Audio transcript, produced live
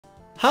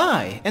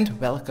Hi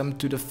and welcome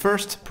to the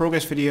first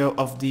progress video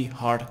of the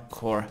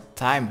Hardcore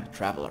Time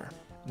Traveler.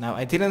 Now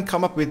I didn't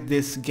come up with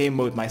this game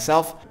mode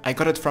myself, I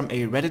got it from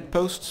a Reddit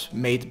post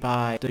made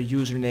by the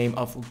username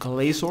of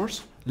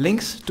Glazors.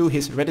 Links to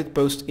his Reddit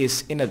post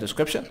is in the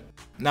description.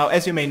 Now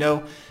as you may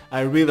know, I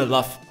really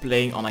love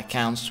playing on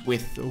accounts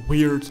with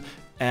weird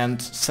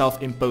and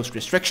self-imposed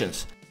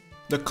restrictions.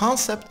 The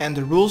concept and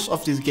the rules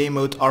of this game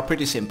mode are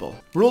pretty simple.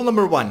 Rule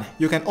number 1.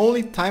 You can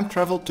only time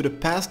travel to the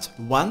past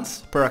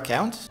once per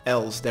account,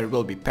 else there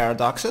will be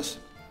paradoxes.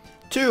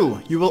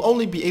 2. You will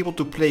only be able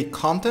to play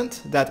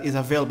content that is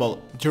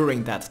available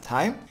during that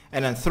time.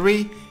 And then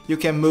 3. You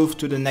can move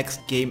to the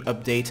next game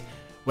update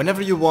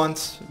whenever you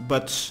want,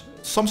 but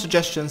some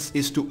suggestions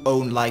is to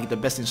own like the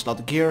best in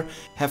slot gear,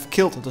 have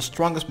killed the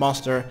strongest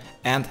monster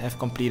and have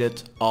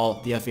completed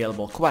all the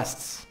available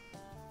quests.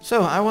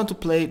 So I want to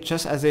play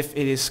just as if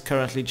it is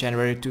currently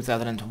January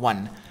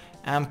 2001.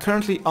 I'm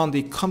currently on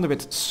the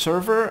Conduit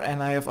server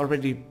and I have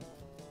already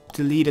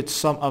deleted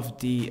some of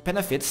the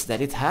benefits that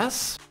it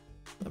has.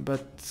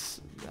 But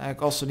I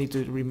also need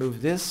to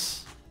remove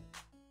this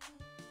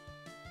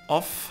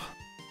off.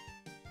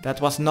 That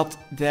was not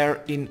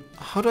there in...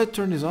 How do I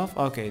turn this off?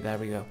 Okay, there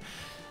we go.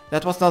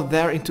 That was not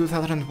there in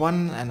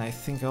 2001 and I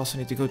think I also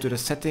need to go to the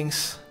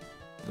settings.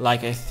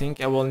 Like I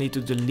think I will need to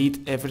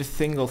delete every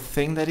single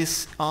thing that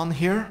is on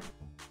here.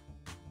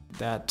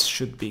 That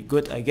should be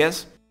good, I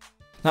guess.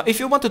 Now if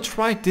you want to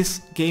try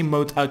this game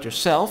mode out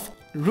yourself,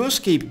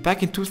 RuneScape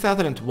back in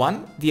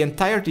 2001, the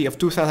entirety of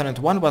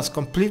 2001 was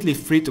completely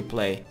free to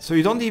play. So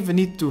you don't even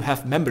need to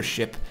have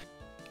membership.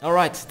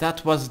 Alright,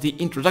 that was the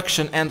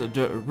introduction and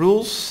the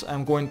rules.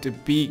 I'm going to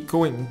be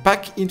going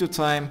back into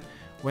time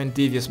when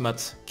Devious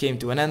Mud came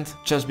to an end,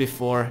 just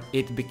before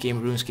it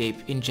became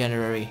RuneScape in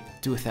January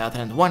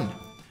 2001.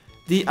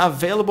 The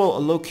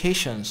available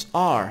locations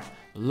are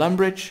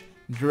Lumbridge,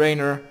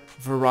 Draenor,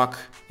 Varrock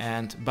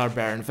and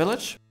Barbarian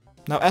Village.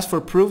 Now as for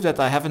proof that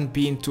I haven't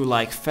been to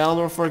like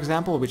Falador for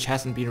example, which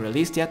hasn't been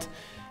released yet,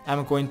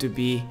 I'm going to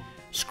be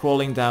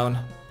scrolling down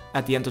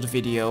at the end of the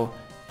video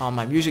on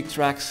my music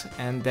tracks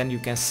and then you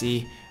can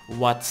see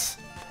what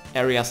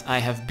areas I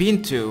have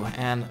been to,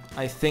 and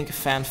I think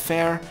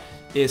Fanfare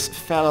is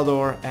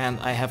Falador and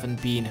I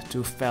haven't been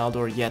to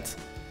Falador yet.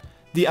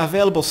 The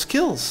available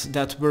skills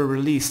that were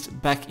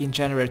released back in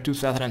January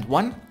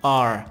 2001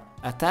 are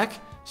Attack,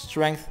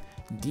 Strength,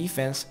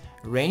 Defense,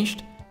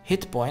 Ranged,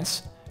 Hit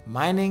Points,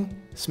 Mining,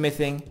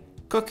 Smithing,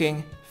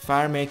 Cooking,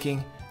 Fire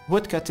Making,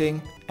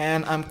 Woodcutting,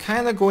 and I'm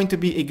kinda going to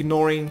be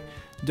ignoring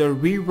the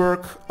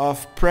rework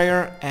of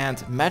Prayer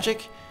and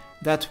Magic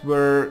that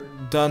were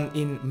done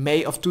in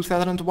May of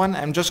 2001.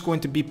 I'm just going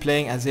to be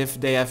playing as if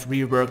they have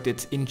reworked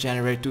it in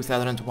January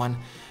 2001.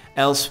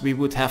 Else we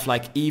would have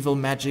like evil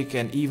magic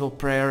and evil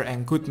prayer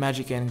and good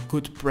magic and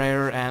good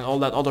prayer and all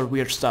that other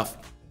weird stuff.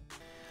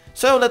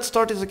 So let's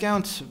start this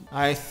account.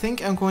 I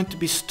think I'm going to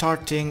be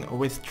starting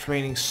with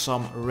training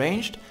some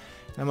ranged.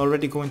 I'm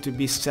already going to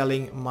be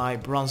selling my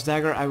bronze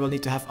dagger. I will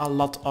need to have a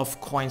lot of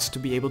coins to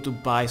be able to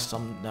buy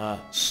some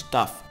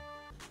stuff.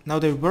 Now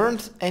there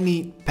weren't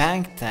any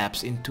bank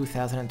taps in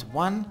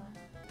 2001.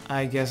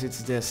 I guess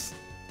it's this.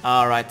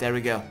 Alright, there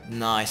we go.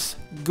 Nice.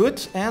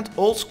 Good and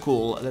old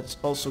school. Let's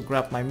also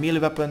grab my melee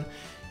weapon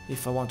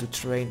if I want to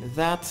train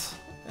that.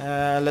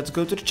 Let's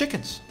go to the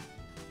chickens.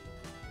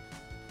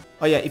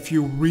 Oh yeah, if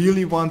you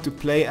really want to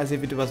play as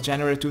if it was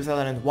January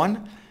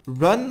 2001,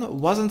 Run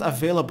wasn't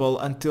available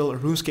until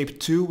RuneScape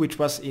 2, which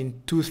was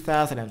in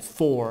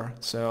 2004.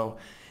 So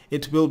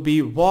it will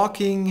be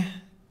walking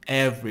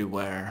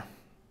everywhere.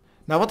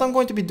 Now what I'm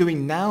going to be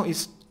doing now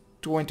is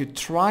going to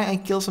try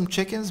and kill some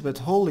chickens, but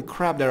holy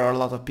crap, there are a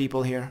lot of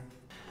people here.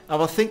 I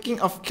was thinking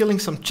of killing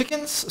some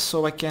chickens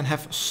so I can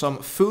have some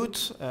food.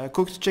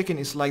 Cooked chicken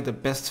is like the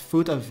best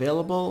food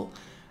available.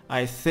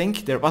 I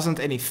think there wasn't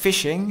any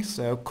fishing,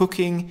 so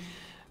cooking,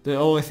 the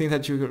only thing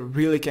that you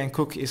really can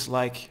cook is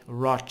like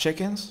raw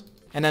chickens.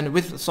 And then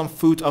with some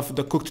food of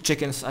the cooked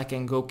chickens I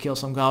can go kill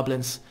some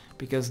goblins,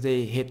 because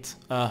they hit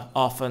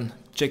often.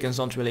 Chickens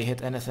don't really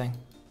hit anything.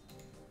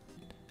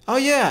 Oh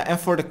yeah, and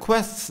for the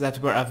quests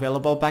that were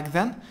available back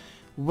then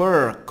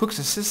were Cook's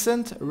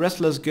Assistant,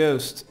 Restless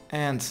Ghost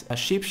and a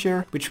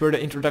Sheepshear, which were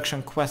the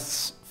introduction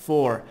quests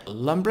for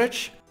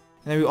Lumbridge.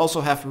 And then we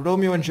also have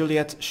Romeo and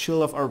Juliet,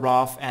 Shield of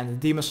Arath and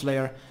Demon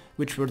Slayer,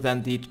 which were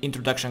then the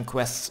introduction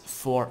quests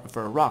for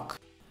Varrock.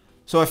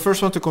 So I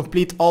first want to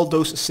complete all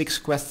those 6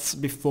 quests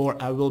before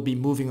I will be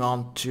moving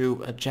on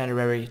to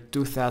January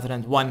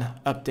 2001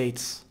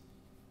 updates.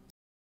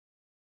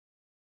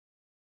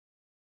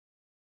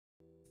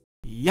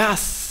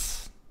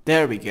 Yes!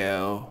 There we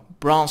go.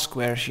 Bronze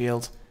square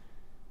shield.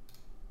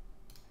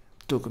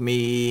 Took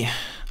me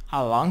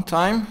a long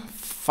time.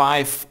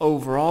 5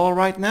 overall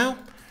right now.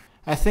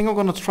 I think I'm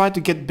gonna try to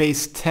get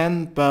base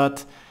 10,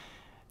 but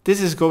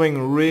this is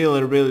going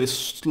really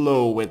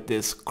slow with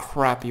this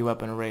crappy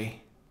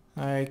weaponry.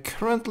 I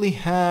currently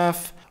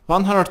have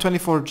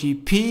 124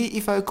 GP.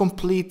 If I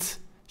complete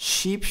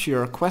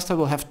Sheepshear quest I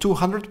will have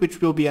 200,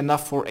 which will be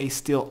enough for a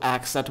steel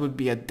axe. That would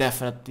be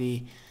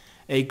definitely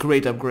a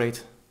great upgrade.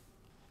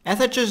 As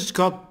I just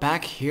got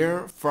back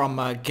here from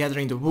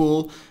gathering the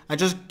wool, I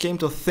just came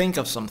to think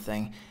of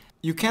something.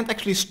 You can't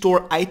actually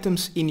store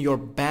items in your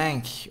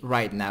bank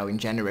right now in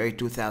January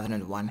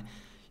 2001.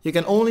 You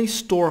can only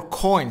store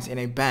coins in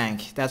a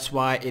bank, that's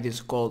why it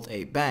is called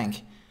a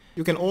bank.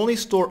 You can only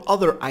store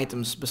other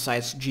items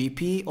besides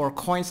GP or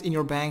coins in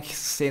your bank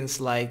since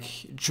like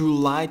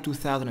July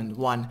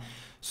 2001.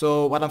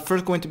 So what I'm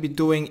first going to be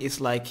doing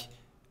is like,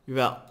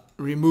 well,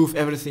 remove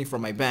everything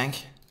from my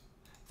bank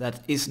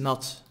that is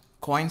not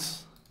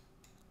coins.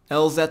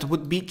 Else that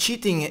would be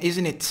cheating,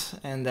 isn't it?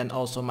 And then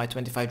also my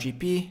 25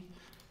 GP.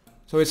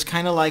 So it's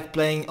kind of like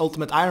playing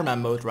Ultimate Iron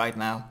Man mode right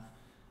now.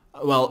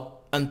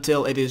 Well,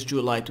 until it is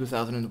July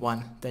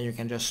 2001, then you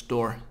can just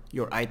store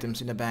your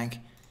items in the bank.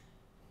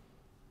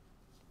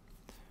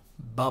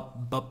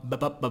 Bub, bub, bub,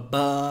 bub, bub,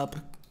 bub.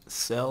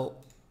 Sell,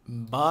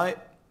 buy,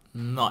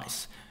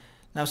 nice.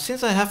 Now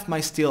since I have my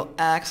steel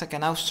axe, I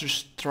can now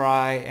just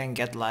try and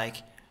get like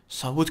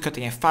some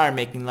woodcutting and fire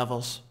making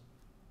levels.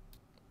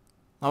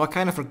 Now I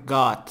kind of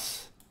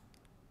forgot.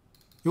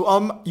 You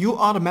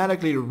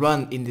automatically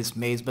run in this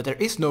maze, but there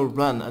is no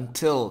run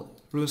until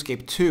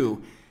RuneScape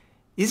 2.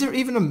 Is there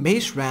even a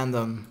maze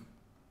random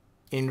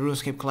in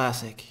RuneScape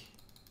Classic?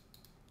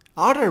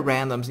 Are there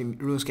randoms in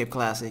RuneScape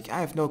Classic? I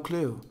have no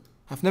clue.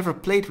 I've never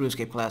played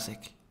RuneScape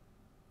Classic.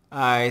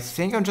 I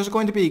think I'm just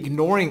going to be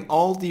ignoring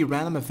all the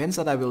random events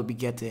that I will be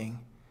getting.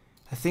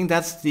 I think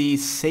that's the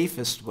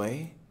safest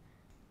way.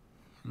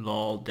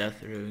 Lol,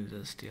 death runes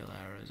and steel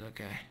arrows,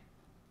 okay.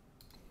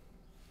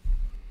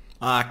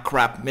 Ah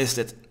crap, missed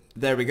it.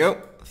 There we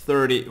go,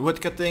 30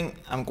 woodcutting.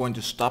 I'm going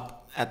to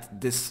stop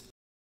at this.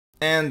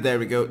 And there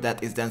we go,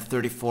 that is then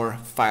 34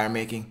 fire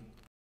making.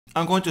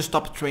 I'm going to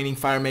stop training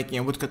fire making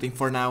and woodcutting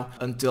for now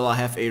until I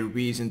have a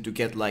reason to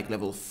get like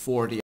level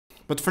 40.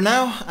 But for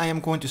now I am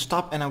going to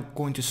stop and I'm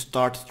going to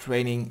start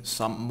training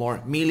some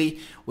more melee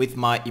with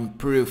my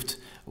improved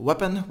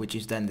weapon, which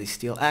is then the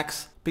steel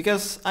axe,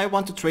 because I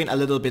want to train a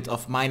little bit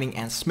of mining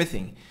and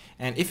smithing.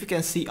 And if you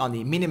can see on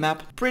the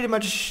minimap, pretty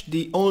much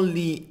the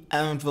only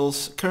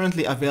anvils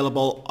currently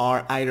available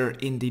are either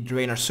in the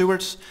drainer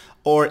sewers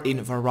or in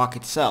the rock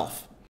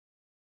itself.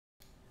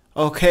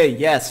 Okay,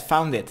 yes,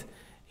 found it.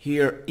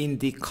 Here in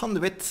the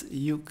conduit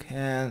you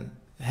can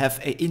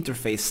have a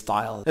interface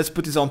style. Let's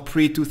put this on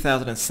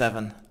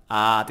pre-2007.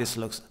 Ah, this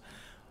looks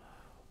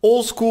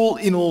old school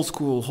in old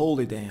school,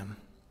 holy damn.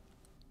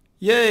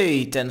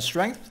 Yay, 10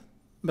 strength.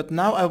 But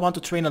now I want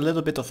to train a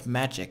little bit of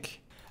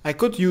magic. I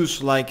could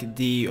use like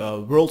the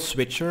world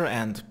switcher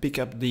and pick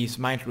up these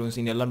mind runes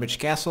in the Lumbridge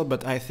Castle,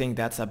 but I think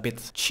that's a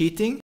bit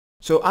cheating.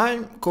 So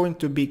I'm going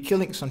to be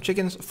killing some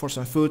chickens for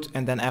some food,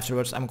 and then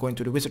afterwards I'm going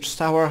to the wizard's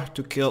tower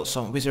to kill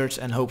some wizards,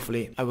 and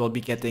hopefully I will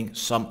be getting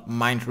some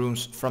mind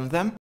runes from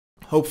them.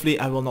 Hopefully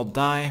I will not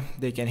die.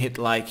 They can hit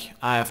like,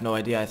 I have no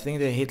idea, I think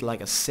they hit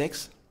like a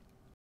 6.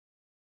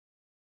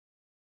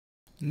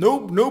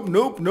 Nope, nope,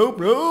 nope, nope,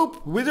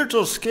 nope. Wizards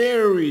are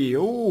scary.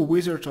 Oh,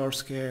 wizards are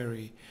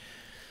scary.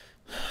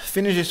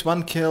 Finish this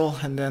one kill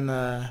and then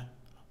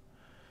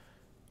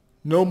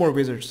no more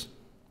wizards.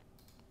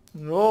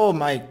 Oh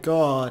my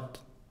god.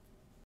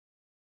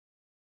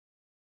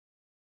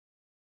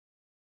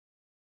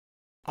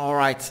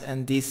 Alright,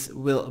 and this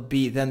will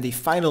be then the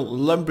final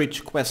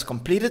Lumbridge quest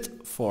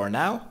completed for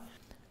now.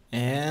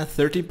 And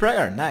 13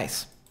 prayer,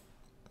 nice.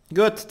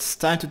 Good, it's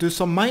time to do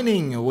some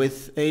mining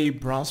with a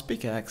bronze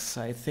pickaxe.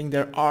 I think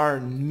there are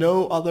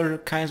no other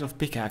kinds of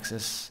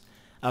pickaxes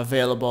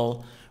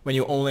available when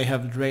you only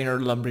have Drainer,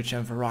 Lumbridge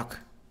and Varrock.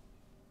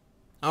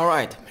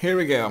 Alright, here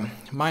we go.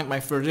 Mine my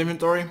first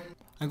inventory.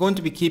 I'm going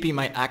to be keeping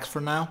my axe for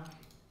now.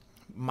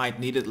 Might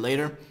need it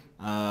later.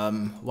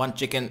 One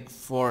chicken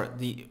for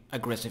the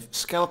aggressive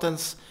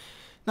skeletons.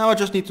 Now I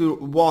just need to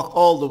walk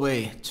all the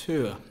way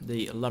to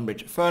the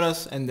Lumbridge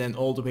furnace and then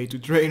all the way to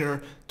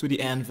Drainer, to the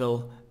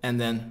anvil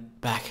and then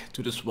back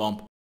to the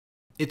swamp.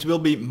 It will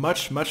be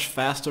much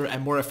faster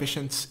and more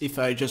efficient if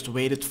I just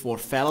waited for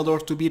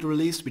Falador to be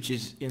released, which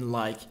is in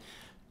like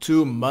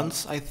 2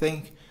 months I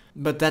think.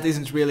 But that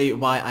isn't really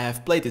why I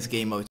have played this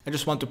game mode. I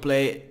just want to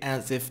play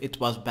as if it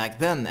was back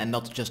then and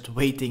not just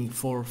waiting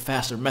for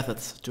faster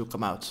methods to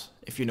come out,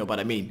 if you know what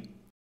I mean.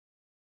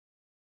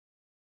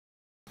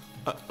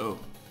 Uh-oh,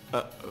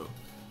 uh-oh,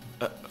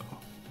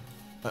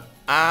 uh-oh,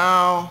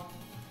 ow!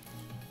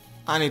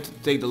 I need to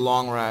take the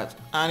long route.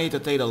 I need to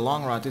take the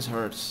long route, this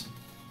hurts.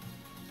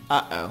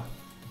 Uh-oh,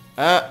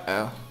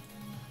 uh-oh.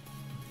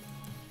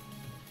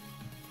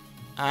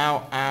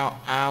 Ow, ow,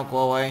 ow, go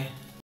away.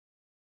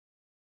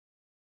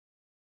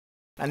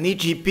 I need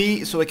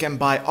GP so I can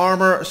buy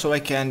armor, so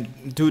I can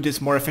do this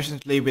more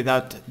efficiently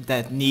without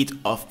that need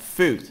of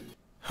food.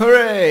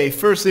 Hooray!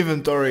 First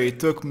inventory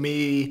took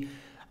me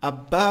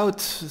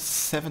about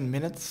 7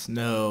 minutes?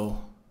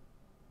 No.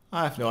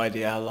 I have no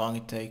idea how long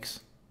it takes.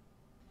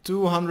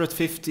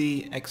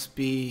 250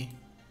 XP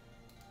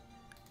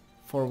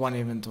for one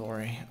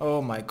inventory.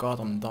 Oh my god,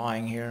 I'm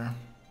dying here.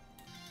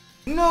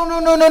 No, no,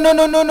 no, no, no,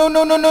 no, no, no,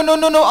 no, no, no, no,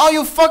 no, no, are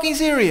you fucking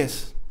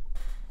serious?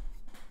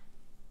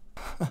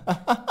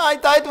 I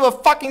died to a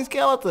fucking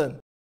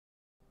skeleton.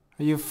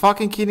 Are you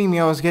fucking kidding me?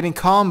 I was getting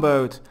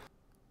comboed.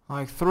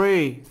 Like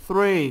 3,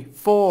 3,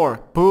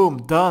 4,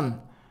 boom,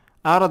 done.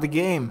 Out of the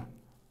game.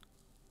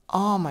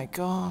 Oh my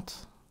god.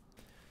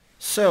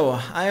 So,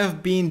 I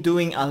have been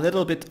doing a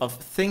little bit of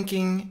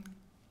thinking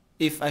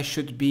if I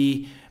should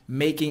be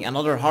making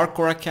another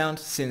hardcore account,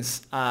 since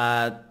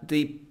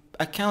the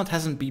account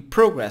hasn't been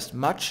progressed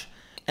much.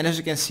 And as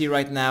you can see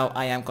right now,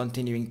 I am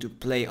continuing to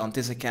play on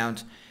this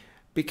account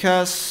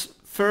because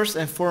first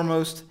and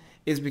foremost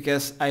is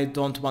because I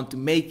don't want to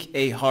make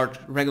a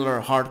regular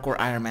hardcore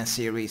Iron Man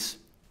series.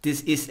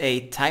 This is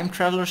a time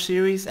traveler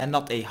series and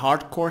not a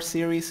hardcore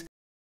series.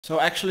 So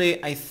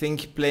actually I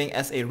think playing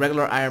as a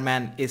regular Iron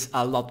Man is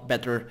a lot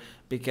better,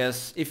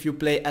 because if you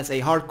play as a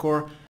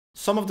hardcore,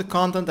 some of the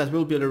content that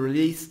will be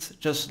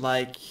released, just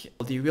like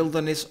the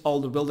wilderness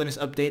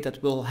update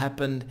that will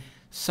happen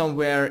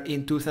somewhere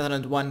in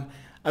 2001,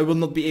 I will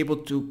not be able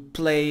to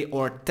play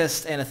or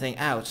test anything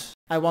out.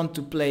 I want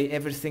to play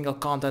every single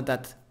content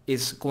that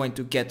is going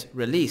to get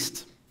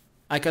released.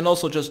 I can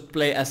also just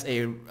play as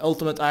a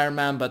Ultimate Iron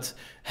Man, but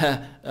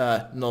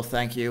no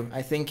thank you.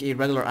 I think a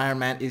regular Iron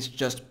Man is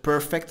just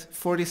perfect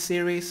for this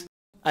series.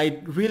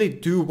 I really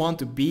do want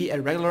to be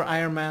a regular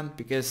Iron Man,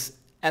 because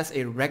as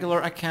a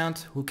regular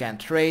account who can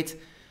trade,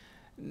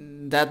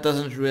 that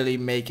doesn't really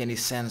make any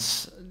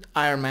sense.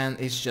 Iron Man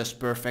is just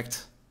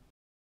perfect.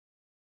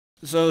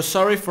 So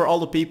sorry for all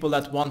the people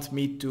that want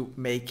me to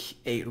make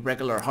a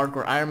regular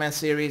hardcore Iron Man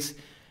series.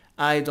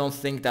 I don't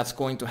think that's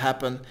going to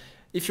happen.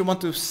 If you want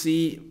to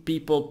see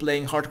people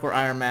playing hardcore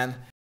Iron Man,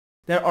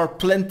 there are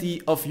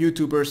plenty of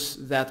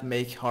YouTubers that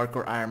make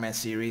hardcore Iron Man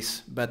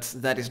series, but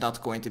that is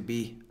not going to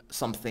be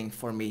something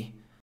for me.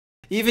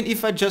 Even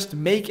if I just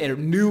make a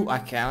new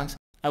account,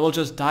 I will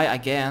just die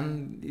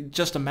again. It's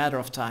just a matter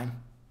of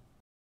time.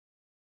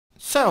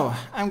 So,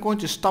 I'm going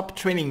to stop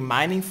training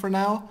mining for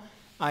now.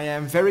 I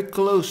am very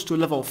close to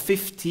level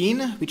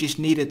 15, which is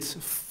needed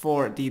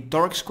for the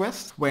Dorks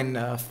quest when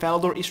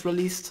Faldor is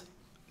released.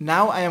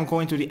 Now I am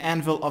going to the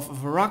Anvil of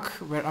Varrock,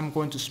 where I'm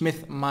going to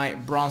smith my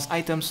bronze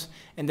items,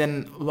 and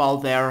then while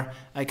there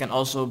I can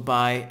also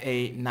buy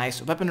a nice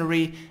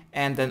weaponry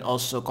and then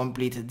also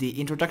complete the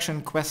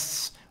introduction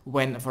quests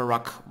when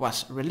Varrock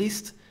was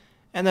released.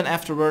 And then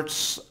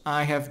afterwards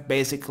I have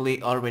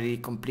basically already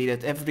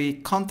completed every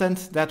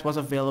content that was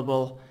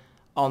available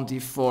on the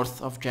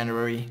 4th of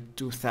January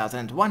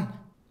 2001.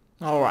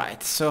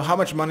 Alright, so how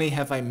much money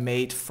have I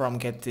made from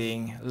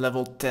getting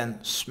level 10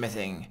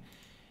 smithing?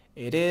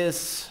 It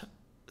is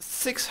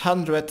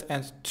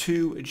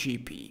 602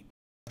 GP.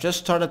 Just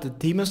started the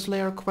Demon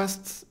Slayer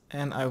quest,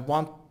 and I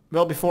want...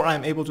 well, before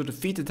I'm able to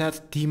defeat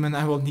that demon,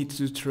 I will need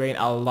to train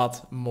a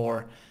lot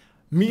more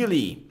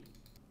melee.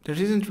 There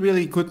isn't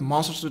really good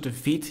monsters to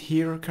defeat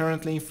here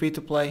currently in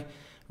free-to-play,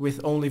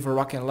 with only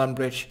Varrock and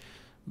Lumbridge,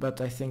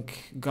 but I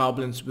think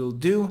goblins will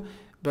do.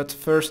 But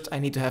first I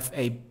need to have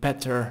a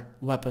better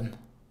weapon.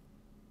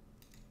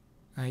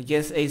 I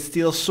guess a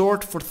steel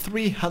sword for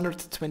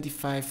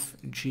 325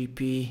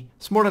 GP.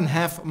 It's more than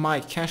half my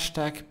cash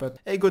tag, but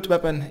a good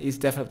weapon is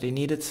definitely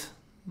needed.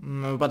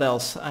 What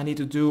else? I need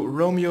to do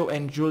Romeo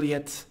and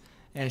Juliet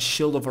and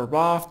Shield of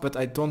Arav, but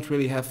I don't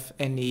really have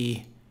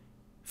any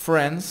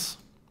friends.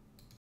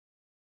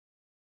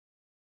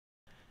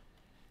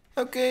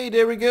 Okay,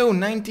 there we go,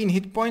 19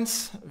 hit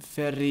points.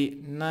 Very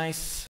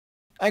nice.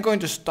 I'm going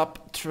to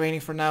stop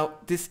training for now.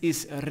 This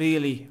is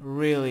really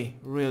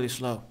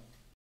slow.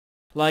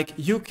 Like,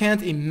 you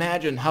can't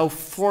imagine how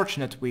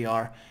fortunate we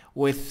are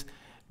with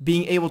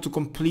being able to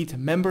complete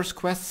members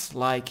quests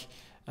like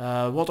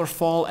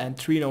Waterfall and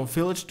Trino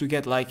Village to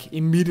get like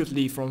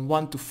immediately from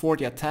 1 to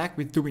 40 attack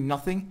with doing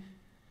nothing.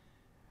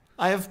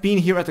 I have been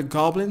here at the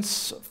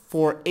Goblins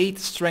for 8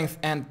 strength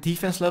and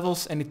defense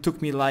levels, and it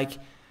took me like,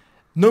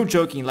 no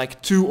joking,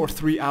 like 2 or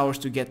 3 hours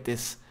to get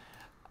this.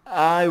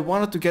 I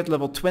wanted to get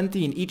level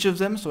 20 in each of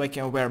them so I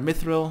can wear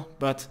Mithril,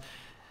 but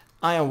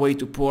I am way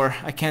too poor.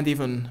 I can't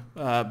even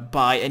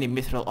buy any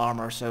Mithril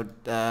armor, so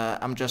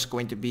I'm just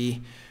going to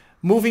be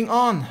moving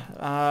on.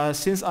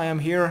 Since I am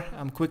here,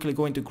 I'm quickly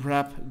going to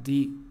grab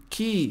the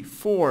key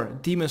for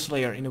Demon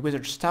Slayer in the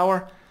Wizard's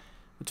Tower.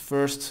 But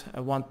first I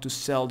want to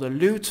sell the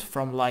loot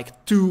from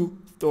like 2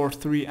 or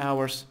 3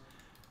 hours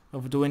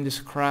of doing this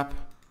crap.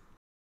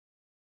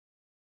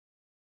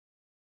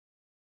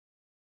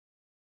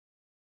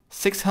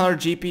 600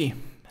 GP,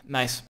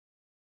 nice.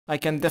 I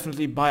can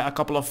definitely buy a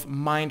couple of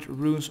mind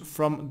runes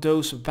from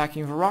those back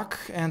in Varrock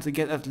and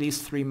get at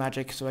least 3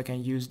 magic, so I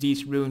can use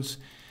these runes.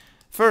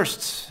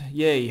 First,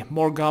 yay,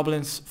 more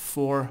goblins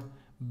for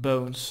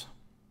bones.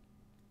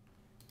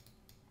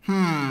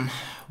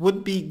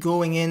 Would be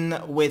going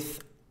in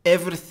with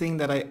everything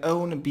that I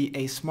own be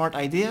a smart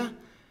idea?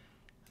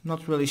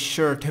 Not really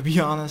sure, to be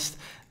honest.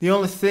 The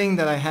only thing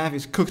that I have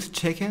is cooked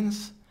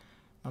chickens.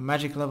 My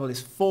magic level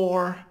is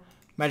 4.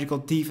 Magical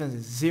defense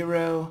is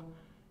 0.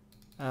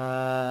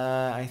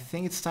 I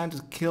think it's time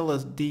to kill a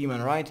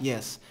demon, right?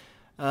 Yes.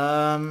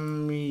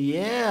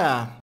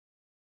 Yeah.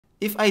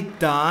 If I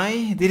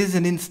die, this is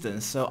an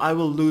instance, so I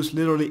will lose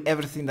literally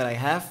everything that I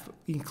have,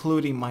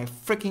 including my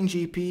freaking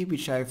GP,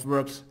 which I've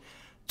worked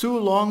too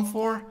long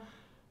for.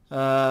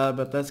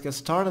 But let's get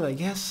started, I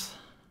guess.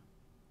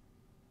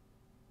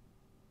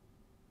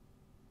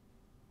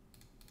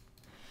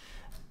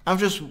 I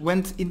just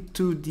went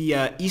into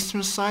the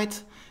eastern side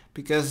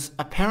because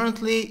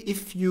apparently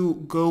if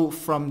you go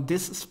from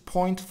this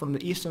point, from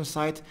the eastern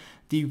side,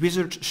 the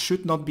wizard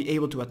should not be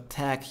able to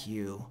attack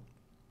you.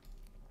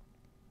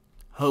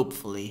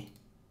 Hopefully.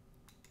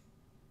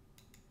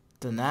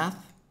 Danath?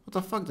 What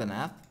the fuck,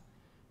 Danath?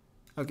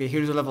 Okay,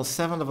 here's a level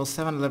 7,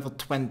 level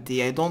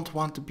 20. I don't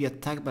want to be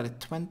attacked by the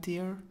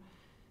 20er.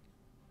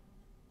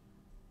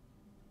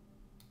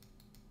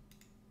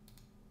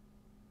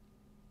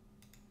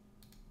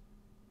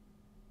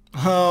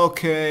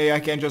 Okay, I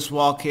can just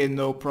walk in,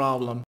 no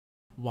problem.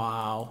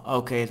 Wow,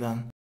 okay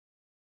then.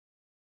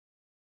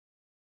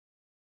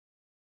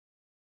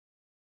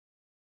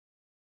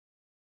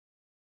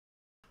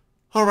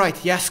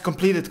 Alright, yes,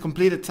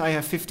 completed. I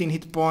have 15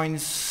 hit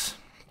points.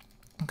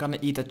 I'm gonna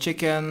eat a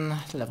chicken.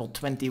 Level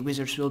 20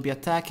 wizards will be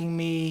attacking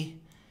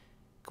me.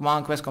 Come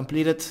on, quest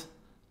completed.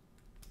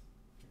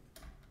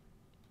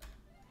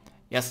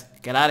 Yes,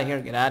 get out of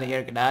here, get out of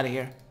here, get out of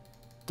here.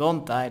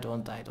 Don't die,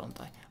 don't die, don't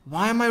die.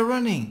 Why am I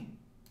running?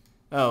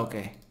 Oh,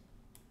 okay.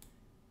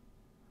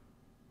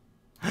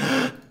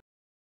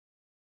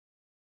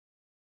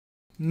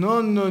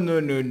 No, no, no,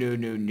 no, no,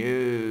 no,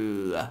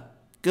 no.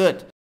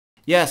 Good.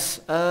 Yes,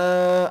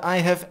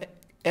 I have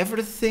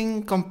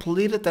everything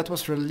completed that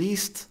was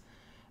released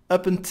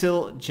up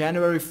until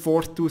January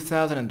 4th,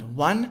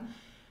 2001.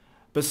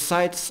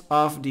 Besides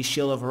of the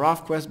Shield of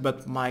Wrath quest,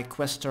 but my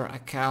quester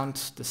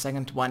account, the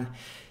second one,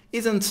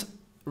 isn't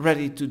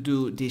ready to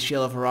do the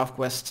Shield of Wrath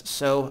quest,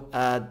 so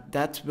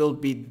that will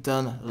be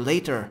done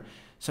later.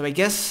 So I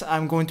guess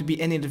I'm going to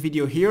be ending the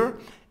video here,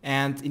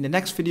 and in the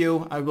next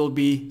video I will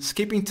be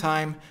skipping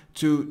time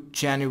to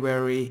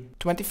January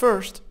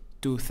 21st,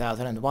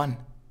 2001.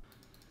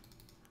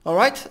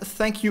 Alright,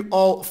 thank you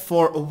all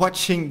for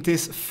watching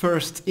this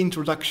first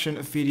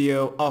introduction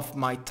video of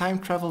my time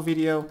travel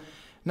video.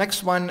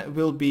 Next one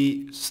will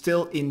be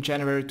still in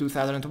January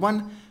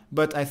 2001,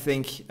 but I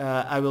think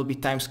I will be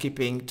time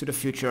skipping to the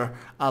future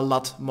a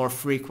lot more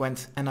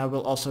frequent, and I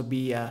will also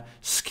be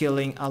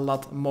skilling a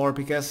lot more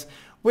because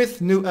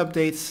with new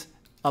updates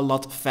a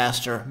lot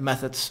faster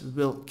methods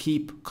will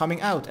keep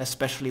coming out,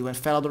 especially when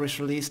Falador is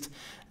released.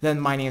 Then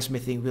mining and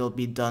smithing will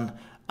be done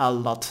a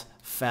lot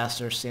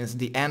faster since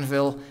the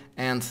anvil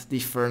and the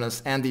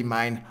furnace and the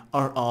mine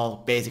are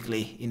all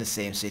basically in the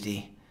same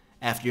city.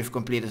 After you've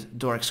completed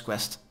Doric's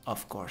quest,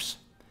 of course.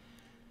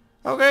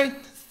 Okay,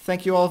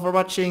 thank you all for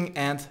watching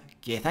and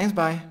yeah, thanks,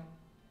 bye.